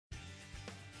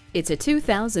It's a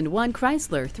 2001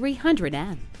 Chrysler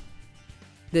 300M.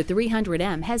 The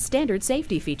 300M has standard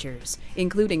safety features,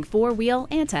 including four-wheel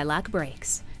anti-lock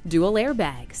brakes, dual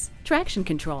airbags, traction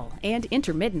control, and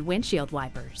intermittent windshield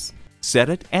wipers. Set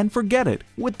it and forget it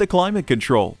with the climate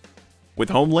control. With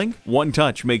HomeLink, one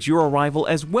touch makes your arrival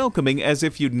as welcoming as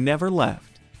if you'd never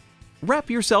left. Wrap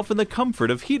yourself in the comfort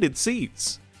of heated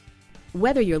seats.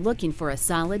 Whether you're looking for a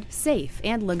solid, safe,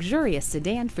 and luxurious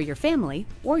sedan for your family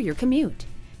or your commute,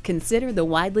 consider the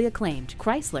widely acclaimed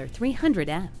Chrysler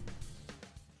 300M.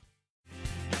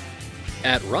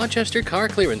 At Rochester Car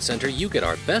Clearance Center, you get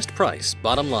our best price,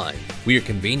 bottom line. We are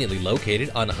conveniently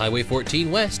located on Highway 14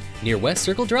 West near West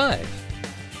Circle Drive.